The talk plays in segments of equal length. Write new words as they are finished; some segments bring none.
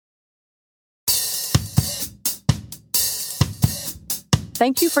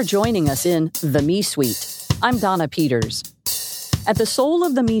Thank you for joining us in The Me Suite. I'm Donna Peters. At the soul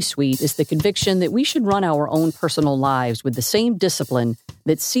of The Me Suite is the conviction that we should run our own personal lives with the same discipline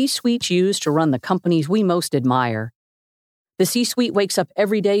that C-suites use to run the companies we most admire. The C-suite wakes up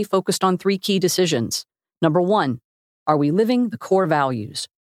every day focused on 3 key decisions. Number 1, are we living the core values?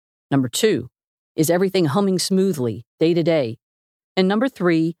 Number 2, is everything humming smoothly day to day? And number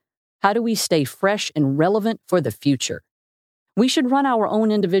 3, how do we stay fresh and relevant for the future? We should run our own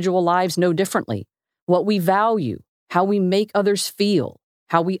individual lives no differently. What we value, how we make others feel,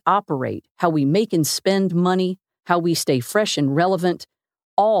 how we operate, how we make and spend money, how we stay fresh and relevant,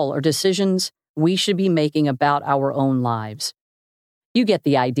 all are decisions we should be making about our own lives. You get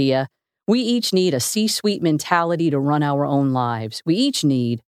the idea. We each need a C-suite mentality to run our own lives. We each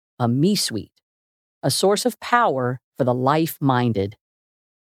need a Me Suite, a source of power for the life-minded.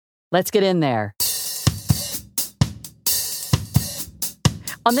 Let's get in there.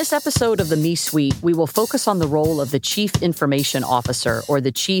 On this episode of the Me Suite, we will focus on the role of the Chief Information Officer or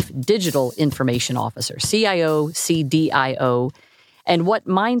the Chief Digital Information Officer, CIO, CDIO, and what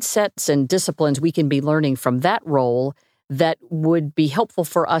mindsets and disciplines we can be learning from that role that would be helpful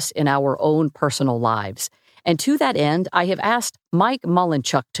for us in our own personal lives. And to that end, I have asked Mike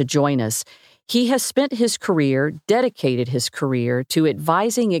Mulinchuk to join us. He has spent his career, dedicated his career to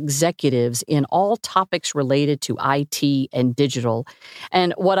advising executives in all topics related to IT and digital.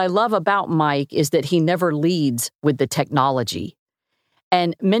 And what I love about Mike is that he never leads with the technology.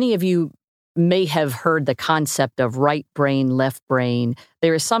 And many of you may have heard the concept of right brain, left brain.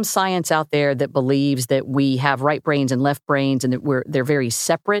 There is some science out there that believes that we have right brains and left brains and that they're very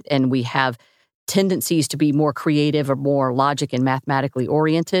separate and we have tendencies to be more creative or more logic and mathematically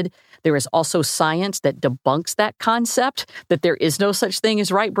oriented. There is also science that debunks that concept, that there is no such thing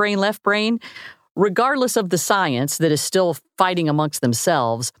as right brain, left brain. Regardless of the science that is still fighting amongst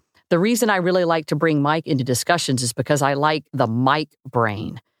themselves, the reason I really like to bring Mike into discussions is because I like the Mike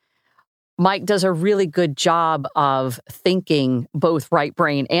brain. Mike does a really good job of thinking both right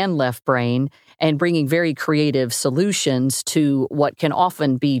brain and left brain and bringing very creative solutions to what can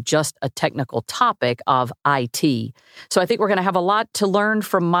often be just a technical topic of IT. So I think we're going to have a lot to learn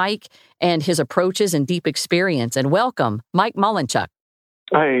from Mike and his approaches and deep experience. And welcome, Mike Mulinchuk.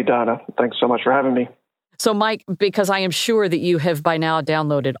 Hey, Donna. Thanks so much for having me. So, Mike, because I am sure that you have by now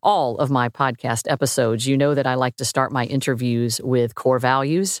downloaded all of my podcast episodes, you know that I like to start my interviews with core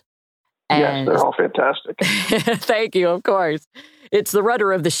values. Yes, they're all fantastic. Thank you, of course. It's the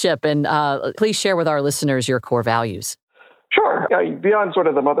rudder of the ship, and please share with our listeners your core values. Sure. Beyond sort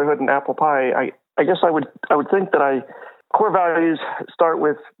of the motherhood and apple pie, I guess I would think that core values start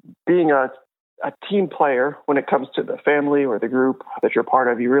with being a team player when it comes to the family or the group that you're part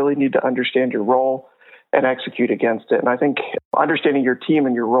of. You really need to understand your role and execute against it. And I think understanding your team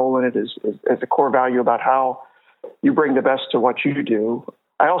and your role in it is a core value about how you bring the best to what you do.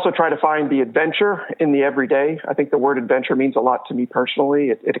 I also try to find the adventure in the everyday. I think the word adventure means a lot to me personally.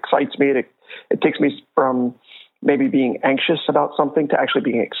 It excites me. It takes me from maybe being anxious about something to actually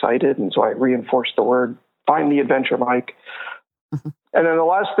being excited. And so I reinforce the word, find the adventure, Mike. Mm-hmm. And then the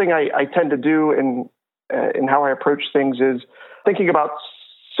last thing I tend to do in how I approach things is thinking about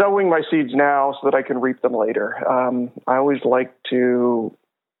sowing my seeds now so that I can reap them later. I always like to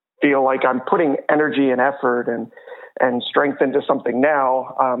feel like I'm putting energy and effort and strength into something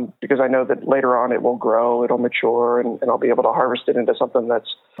now because I know that later on it will grow, it'll mature, and I'll be able to harvest it into something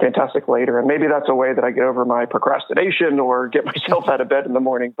that's fantastic later. And maybe that's a way that I get over my procrastination or get myself out of bed in the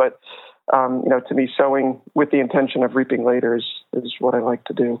morning. But, to me, sowing with the intention of reaping later is what I like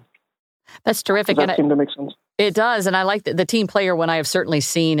to do. That's terrific. Does that seem to make sense? It does. And I like the team player when I have certainly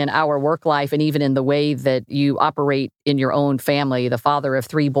seen in our work life and even in the way that you operate in your own family, the father of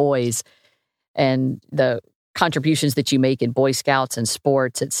 3 boys, and the contributions that you make in Boy Scouts and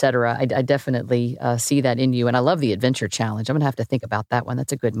sports, et cetera. I definitely see that in you. And I love the adventure challenge. I'm going to have to think about that one.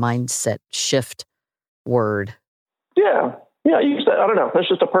 That's a good mindset shift word. Yeah. Yeah. I use that. I don't know. That's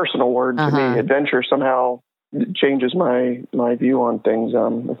just a personal word to me. Adventure somehow changes my view on things.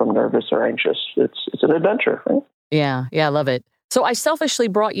 If I'm nervous or anxious, it's an adventure, right? Yeah. Yeah. I love it. So I selfishly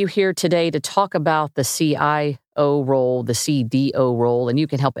brought you here today to talk about the CIO role, the CDO role, and you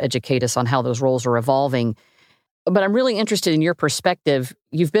can help educate us on how those roles are evolving. But I'm really interested in your perspective.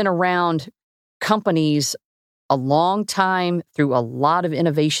 You've been around companies a long time through a lot of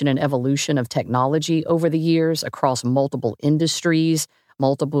innovation and evolution of technology over the years across multiple industries,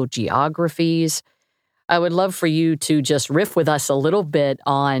 multiple geographies. I would love for you to just riff with us a little bit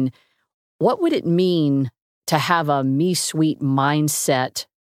on what would it mean to have a Me Suite mindset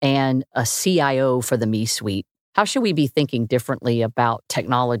and a CIO for the Me Suite? How should we be thinking differently about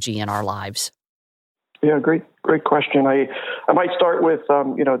technology in our lives? Yeah, great question. I might start with,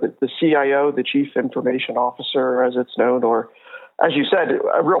 the CIO, the Chief Information Officer, as it's known, or as you said,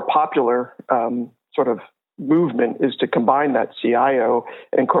 a real popular sort of movement is to combine that CIO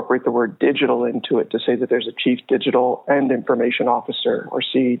and incorporate the word digital into it to say that there's a Chief Digital and Information Officer, or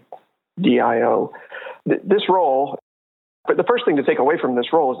CDIO. This role, but the first thing to take away from this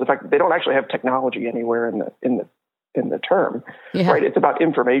role is the fact that they don't actually have technology anywhere in the term, right? It's about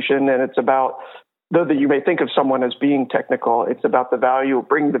information, and it's about, though that you may think of someone as being technical, it's about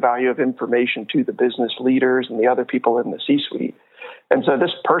bringing the value of information to the business leaders and the other people in the C-suite. And so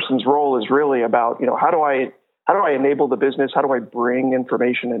this person's role is really about, how do I enable the business? How do I bring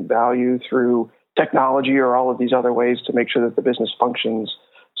information and value through technology or all of these other ways to make sure that the business functions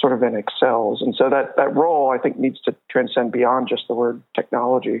sort of and excels? And so that role, I think, needs to transcend beyond just the word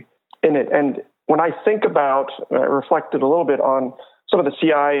technology in it. And when I think about, I reflected a little bit on some of the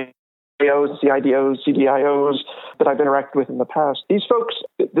CIOs, CIDOs, CDIOs that I've interacted with in the past. These folks,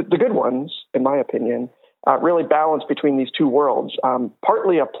 the good ones, in my opinion, really balance between these two worlds,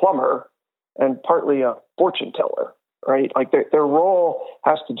 partly a plumber and partly a fortune teller, right? Like their role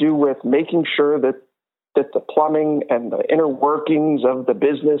has to do with making sure that the plumbing and the inner workings of the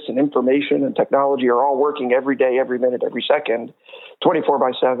business and information and technology are all working every day, every minute, every second,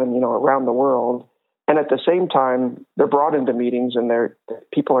 24/7, around the world. And at the same time, they're brought into meetings and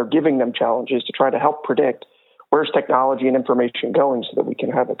people are giving them challenges to try to help predict where's technology and information going so that we can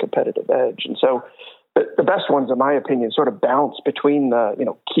have a competitive edge. And so the best ones, in my opinion, sort of balance between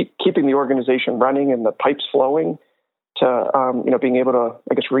the, keeping the organization running and the pipes flowing to, being able to,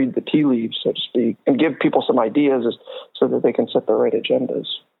 I guess, read the tea leaves, so to speak, and give people some ideas so that they can set the right agendas.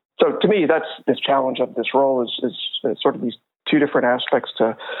 So to me, that's this challenge of this role is sort of these two different aspects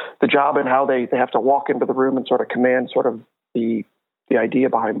to the job and how they have to walk into the room and sort of command sort of the idea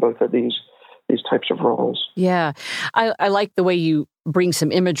behind both of these types of roles. Yeah. I like the way you bring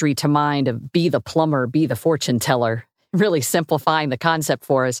some imagery to mind of be the plumber, be the fortune teller, really simplifying the concept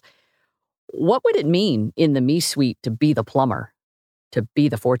for us. What would it mean in the me-suite to be the plumber, to be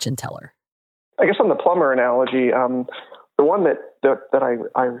the fortune teller? I guess on the plumber analogy, the one that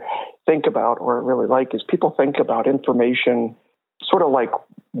I think about or really like is people think about information sort of like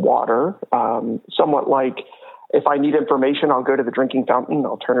water, somewhat like if I need information, I'll go to the drinking fountain,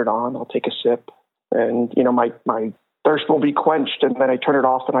 I'll turn it on, I'll take a sip, and my thirst will be quenched, and then I turn it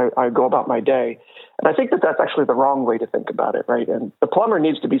off and I go about my day. And I think that that's actually the wrong way to think about it, right? And the plumber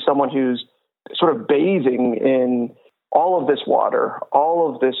needs to be someone who's sort of bathing in all of this water,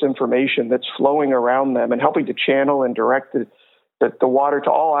 all of this information that's flowing around them and helping to channel and direct the water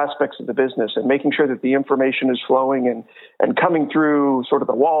to all aspects of the business and making sure that the information is flowing and coming through sort of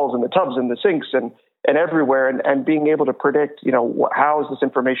the walls and the tubs and the sinks and everywhere and being able to predict, how does this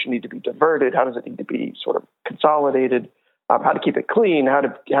information need to be diverted? How does it need to be sort of consolidated? How to keep it clean? How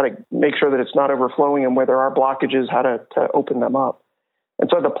to make sure that it's not overflowing, and where there are blockages, how to open them up. And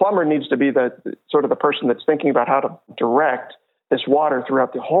so the plumber needs to be the sort of the person that's thinking about how to direct this water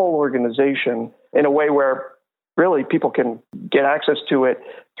throughout the whole organization in a way where really people can get access to it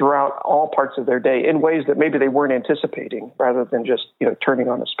throughout all parts of their day in ways that maybe they weren't anticipating, rather than just turning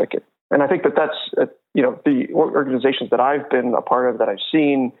on a spigot. And I think that's the organizations that I've been a part of, that I've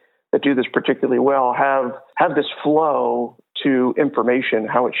seen that do this particularly well, have this flow to information,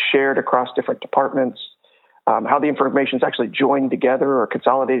 how it's shared across different departments, how the information is actually joined together or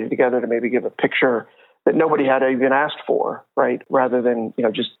consolidated together to maybe give a picture that nobody had even asked for, right? Rather than,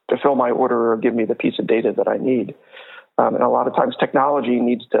 just to fill my order or give me the piece of data that I need. And a lot of times technology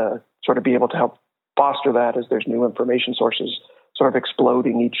needs to sort of be able to help foster that as there's new information sources sort of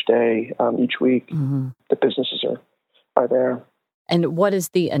exploding each day, each week. Mm-hmm. The businesses are there. And what is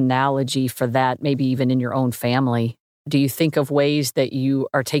the analogy for that, maybe even in your own family? Do you think of ways that you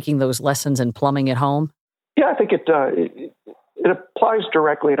are taking those lessons in plumbing at home? Yeah, I think it applies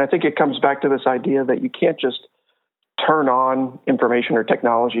directly. And I think it comes back to this idea that you can't just turn on information or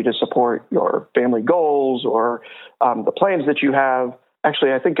technology to support your family goals or the plans that you have.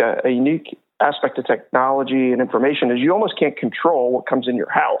 Actually, I think a unique aspect of technology and information is you almost can't control what comes in your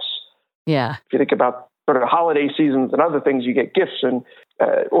house. Yeah. If you think about sort of holiday seasons and other things, you get gifts and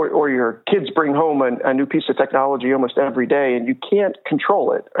or your kids bring home a new piece of technology almost every day, and you can't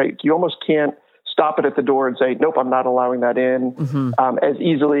control it, right? You almost can't stop it at the door and say, nope, I'm not allowing that in, as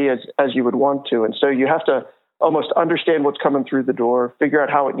easily as you would want to. And so you have to almost understand what's coming through the door, figure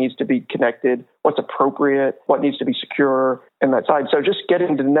out how it needs to be connected, what's appropriate, what needs to be secure in that side. So just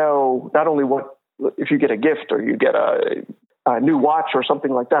getting to know not only what, if you get a gift or you get new watch or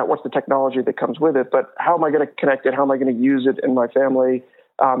something like that. What's the technology that comes with it? But how am I going to connect it? How am I going to use it in my family?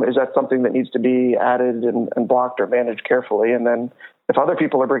 Is that something that needs to be added and blocked or managed carefully? And then if other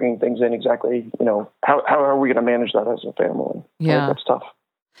people are bringing things in, exactly, how are we going to manage that as a family? Yeah. That's tough.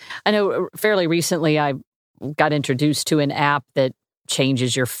 I know fairly recently I got introduced to an app that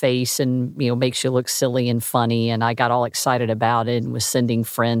changes your face and, makes you look silly and funny. And I got all excited about it and was sending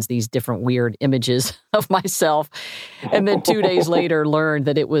friends these different weird images of myself. And then 2 days later learned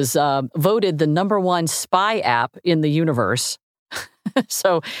that it was voted the #1 spy app in the universe.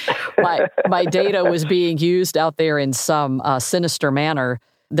 So my data was being used out there in some sinister manner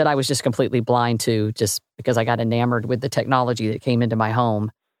that I was just completely blind to, just because I got enamored with the technology that came into my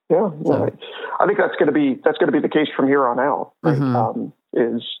home. Yeah, so. I think that's going to be the case from here on out. Right? Mm-hmm.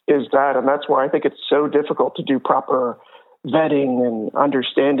 Is that, and that's why I think it's so difficult to do proper vetting and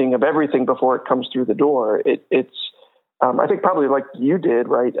understanding of everything before it comes through the door. It's I think probably like you did,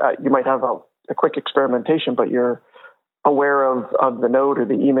 right? You might have a quick experimentation, but you're aware of the note or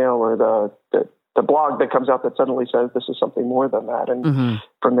the email or the blog that comes out that suddenly says this is something more than that. And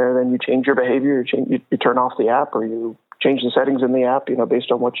from there, then you change your behavior, you turn off the app, or you change the settings in the app,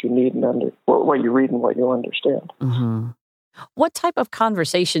 based on what you need and what you read and what you understand. Mm-hmm. What type of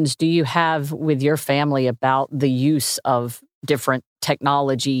conversations do you have with your family about the use of different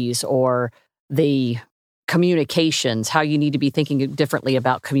technologies or the communications, how you need to be thinking differently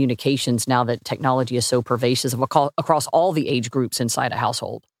about communications now that technology is so pervasive across all the age groups inside a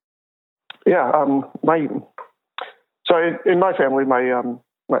household? Yeah, so in my family, my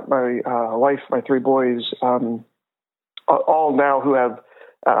wife, my 3 boys, all now who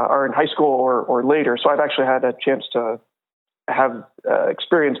are in high school or later. So I've actually had a chance to have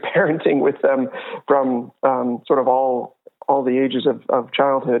experience parenting with them from sort of all the ages of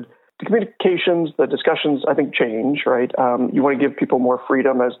childhood. The communications, the discussions, I think change, right? You want to give people more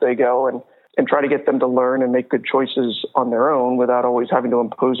freedom as they go and try to get them to learn and make good choices on their own without always having to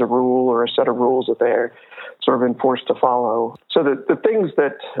impose a rule or a set of rules that they're sort of enforced to follow. So the things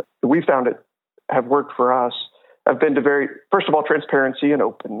that we found have worked for us have been to first of all, transparency and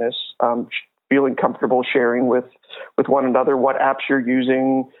openness, feeling comfortable sharing with one another what apps you're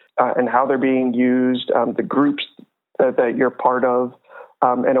using and how they're being used, the groups that you're part of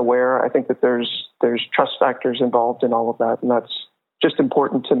and aware. I think that there's trust factors involved in all of that, and that's just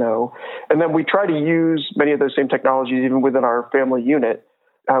important to know. And then we try to use many of those same technologies even within our family unit.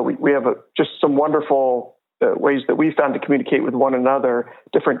 We have just some wonderful ways that we found to communicate with one another,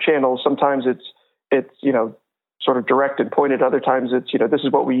 different channels. Sometimes it's sort of direct and pointed. Other times it's, this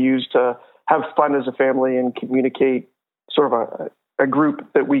is what we use to have fun as a family and communicate, sort of a group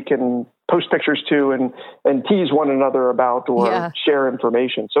that we can post pictures to and tease one another about or share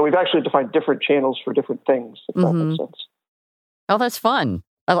information. So we've actually defined different channels for different things, if that makes sense. Oh, that's fun.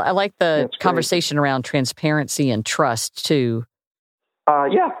 I like the conversation around transparency and trust too.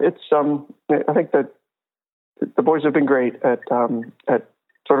 It's I think that the boys have been great at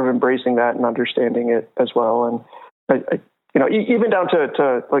sort of embracing that and understanding it as well. And even down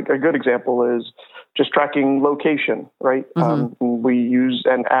to like a good example is just tracking location, right? We use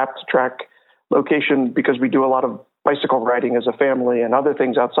an app to track location because we do a lot of bicycle riding as a family and other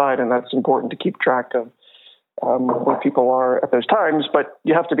things outside, and that's important to keep track of where people are at those times. But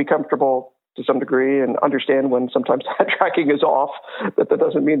you have to be comfortable to some degree and understand when sometimes that tracking is off, that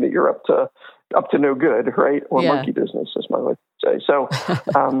doesn't mean that you're up to no good, right? Or monkey business, as my wife would say. So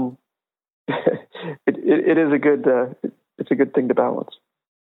it is it's a good thing to balance.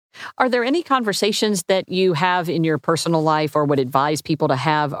 Are there any conversations that you have in your personal life or would advise people to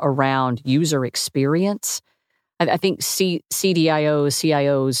have around user experience? I think CDIOs,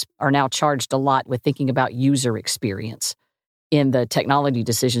 CIOs are now charged a lot with thinking about user experience in the technology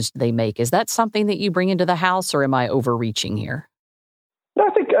decisions they make. Is that something that you bring into the house, or am I overreaching here? No,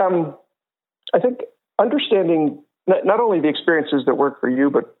 I think understanding not only the experiences that work for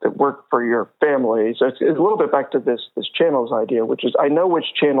you, but that work for your family. So it's a little bit back to this channels idea, which is I know which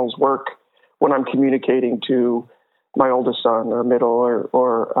channels work when I'm communicating to my oldest son or middle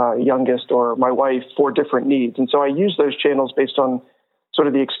or youngest or my wife for different needs. And so I use those channels based on sort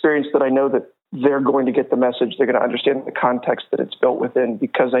of the experience that I know that they're going to get the message. They're going to understand the context that it's built within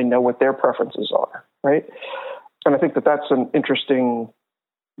because I know what their preferences are, right? And I think that that's an interesting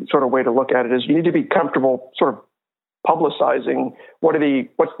sort of way to look at it is you need to be comfortable sort of publicizing what's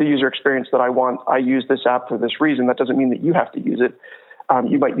the user experience that I want. I use this app for this reason. That doesn't mean that you have to use it.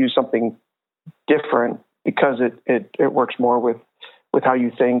 You might use something different because it works more with how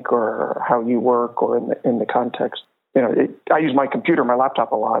you think or how you work or in the context. I use my computer, my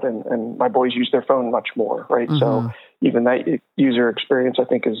laptop a lot, and my boys use their phone much more, right? So even that user experience, I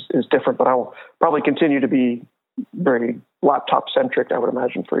think, is different. But I will probably continue to be very laptop-centric, I would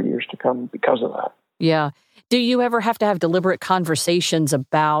imagine, for years to come because of that. Yeah. Do you ever have to have deliberate conversations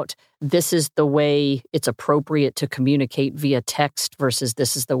about this is the way it's appropriate to communicate via text versus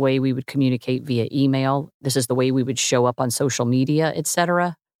this is the way we would communicate via email? This is the way we would show up on social media, et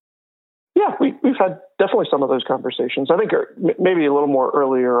cetera? Yeah, we've had definitely some of those conversations. I think maybe a little more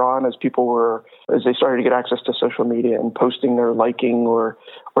earlier on as they started to get access to social media and posting their liking or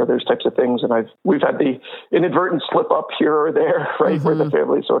those types of things. And we've had the inadvertent slip up here or there, right, where the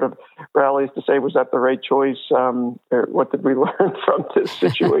family sort of rallies to say, was that the right choice? Or what did we learn from this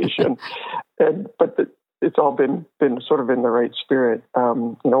situation? But it's all been sort of in the right spirit.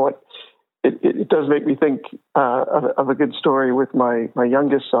 You know what? It does make me think of a good story with my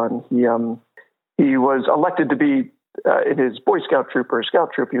youngest son. He was elected to be in his Boy Scout troop or Scout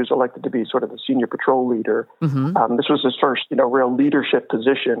troop. He was elected to be sort of the senior patrol leader. Mm-hmm. This was his first, real leadership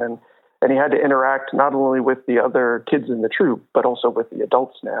position, and he had to interact not only with the other kids in the troop, but also with the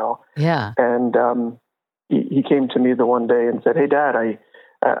adults now. Yeah. And he came to me the one day and said, "Hey, Dad,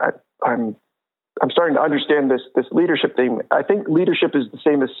 I'm starting to understand this leadership thing. I think leadership is the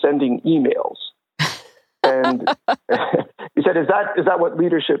same as sending emails." And he said, is that what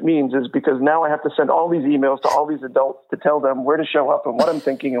leadership means? Is because now I have to send all these emails to all these adults to tell them where to show up and what I'm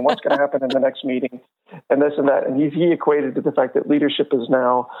thinking and what's going to happen in the next meeting and this and that. And he equated to the fact that leadership is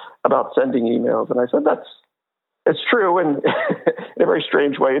now about sending emails. And I said, it's true. And in a very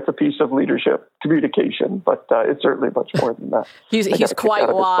strange way, it's a piece of leadership communication, but it's certainly much more than that. He's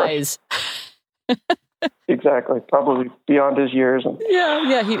quite wise. Exactly. Probably beyond his years. And,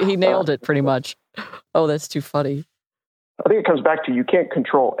 he nailed it pretty much. Oh, that's too funny. I think it comes back to you can't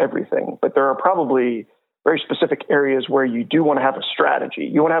control everything, but there are probably very specific areas where you do want to have a strategy.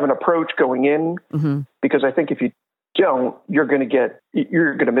 You want to have an approach going in, mm-hmm. because I think if you don't, you're going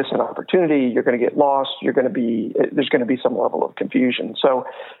to miss an opportunity. You're going to get lost. there's going to be some level of confusion. So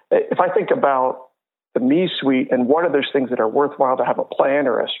if I think about the Me Suite and what are those things that are worthwhile to have a plan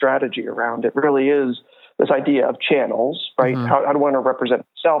or a strategy around, it really is this idea of channels, right? Mm-hmm. How do I want to represent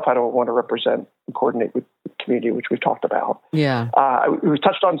myself? How do I want to represent and coordinate with the community, which we've talked about? Yeah. We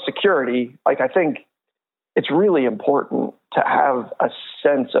touched on security. I think it's really important to have a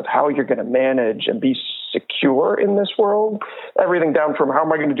sense of how you're going to manage and be secure in this world. Everything down from how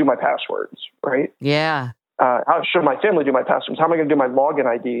am I going to do my passwords, right? Yeah. How should my family do my passwords? How am I going to do my login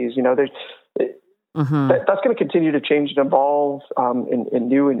IDs? Mm-hmm. That's going to continue to change and evolve in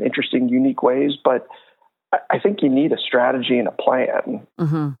new and interesting, unique ways. But I think you need a strategy and a plan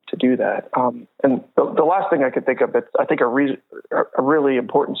mm-hmm. to do that. And the last thing I could think of, I think a really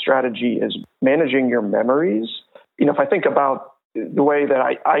important strategy is managing your memories. If I think about the way that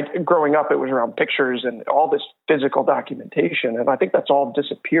I growing up, it was around pictures and all this physical documentation. And I think that's all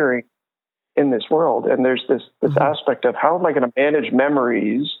disappearing in this world. And there's this mm-hmm. aspect of how am I going to manage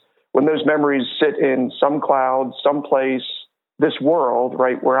memories when those memories sit in some cloud, someplace, this world,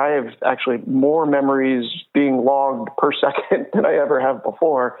 right, where I have actually more memories being logged per second than I ever have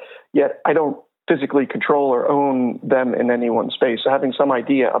before, yet I don't physically control or own them in any one space. So having some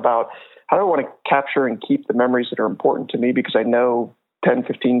idea about how do I want to capture and keep the memories that are important to me, because I know 10,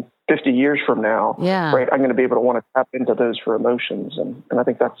 15, 50 years from now, right, I'm going to be able to want to tap into those for emotions. And I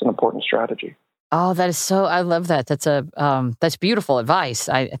think that's an important strategy. Oh, I love that. That's beautiful advice.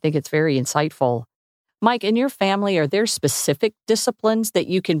 I think it's very insightful. Mike, in your family, are there specific disciplines that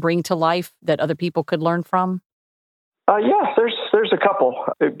you can bring to life that other people could learn from? Yeah, there's a couple.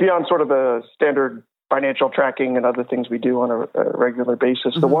 Beyond sort of the standard financial tracking and other things we do on a regular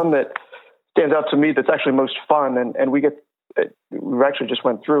basis, mm-hmm. the one that stands out to me that's actually most fun, and we actually just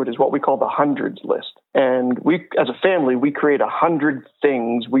went through it, is what we call the hundreds list. And we, as a family, we create 100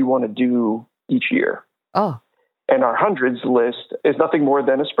 things we want to do each year. Oh. And our hundreds list is nothing more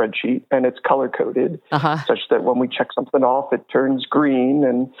than a spreadsheet, and it's color-coded such that when we check something off, it turns green,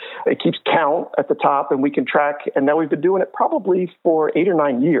 and it keeps count at the top, and we can track. And now we've been doing it probably for 8 or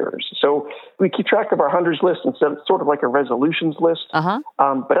 9 years. So we keep track of our hundreds list instead of sort of like a resolutions list.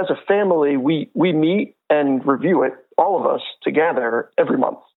 But as a family, we meet and review it, all of us together, every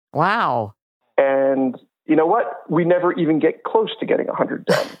month. Wow. And you know what? We never even get close to getting 100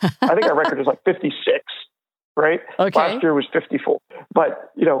 done. I think our record is like 56. Right? Okay. Last year was 54.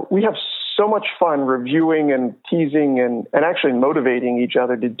 But, we have so much fun reviewing and teasing and actually motivating each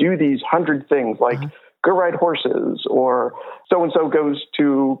other to do these 100 things, like go ride horses, or so-and-so goes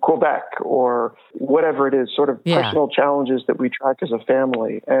to Quebec, or whatever it is, sort of personal challenges that we track as a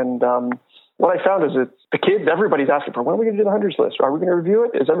family. And what I found is that the kids, everybody's asking for, when are we going to do the 100s list? Are we going to review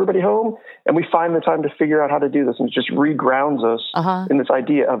it? Is everybody home? And we find the time to figure out how to do this. And it just regrounds us in this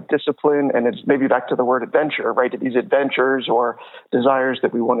idea of discipline. And it's maybe back to the word adventure, right? These adventures or desires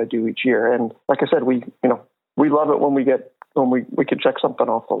that we want to do each year. And like I said, we love it when we can check something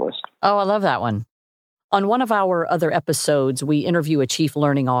off the list. Oh, I love that one. On one of our other episodes, we interview a chief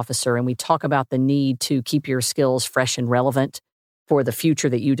learning officer and we talk about the need to keep your skills fresh and relevant for the future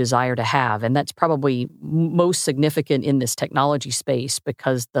that you desire to have. And that's probably most significant in this technology space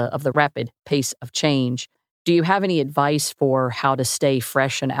because of the rapid pace of change. Do you have any advice for how to stay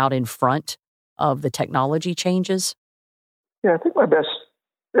fresh and out in front of the technology changes? Yeah, I think my best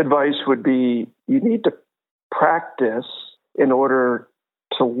advice would be you need to practice in order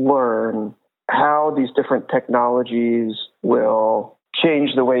to learn how these different technologies will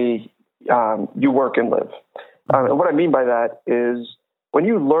change the way you work and live. And what I mean by that is when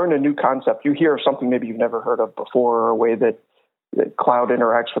you learn a new concept, you hear of something maybe you've never heard of before, or a way that cloud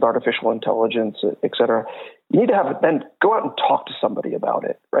interacts with artificial intelligence, et cetera. You need to then go out and talk to somebody about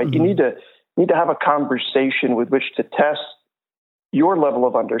it, right? Mm-hmm. You need to have a conversation with which to test your level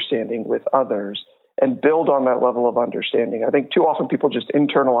of understanding with others and build on that level of understanding. I think too often people just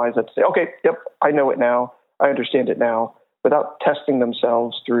internalize it, say, okay, yep, I know it now, I understand it now, without testing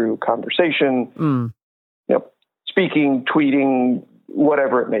themselves through conversation, speaking, tweeting,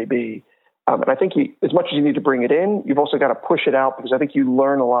 whatever it may be. And I think as much as you need to bring it in, you've also got to push it out, because I think you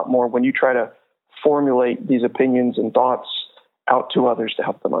learn a lot more when you try to formulate these opinions and thoughts out to others to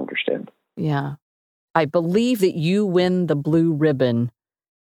help them understand. Yeah. I believe that you win the blue ribbon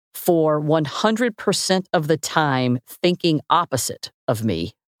for 100% of the time thinking opposite of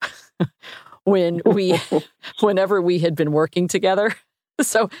me whenever we had been working together.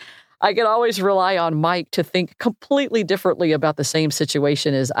 So I could always rely on Mike to think completely differently about the same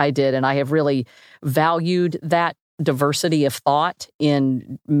situation as I did. And I have really valued that diversity of thought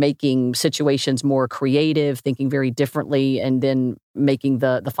in making situations more creative, thinking very differently, and then making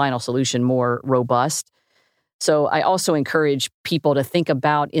the final solution more robust. So I also encourage people to think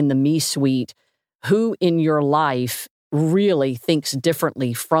about in the Me Suite who in your life really thinks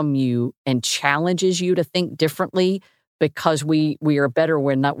differently from you and challenges you to think differently, because we are better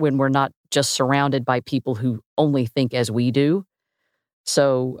when we're not just surrounded by people who only think as we do.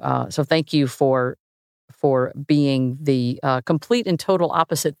 So thank you for being the complete and total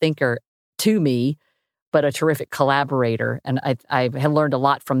opposite thinker to me, but a terrific collaborator. And I have learned a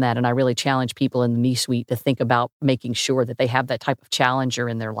lot from that, and I really challenge people in the Me Suite to think about making sure that they have that type of challenger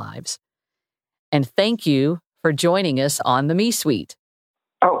in their lives. And thank you for joining us on the Me Suite.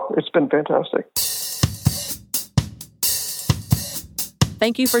 Oh, it's been fantastic.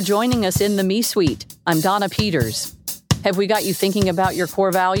 Thank you for joining us in the Me Suite. I'm Donna Peters. Have we got you thinking about your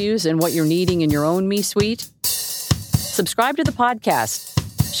core values and what you're needing in your own Me Suite? Subscribe to the podcast.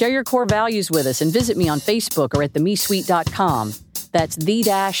 Share your core values with us and visit me on Facebook or at themesuite.com. That's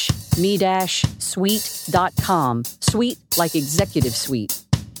the-me-suite.com. Suite like executive suite.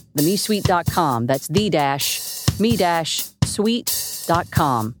 Themesuite.com. That's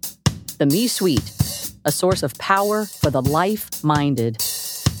the-me-suite.com. The Me Suite, a source of power for the life-minded.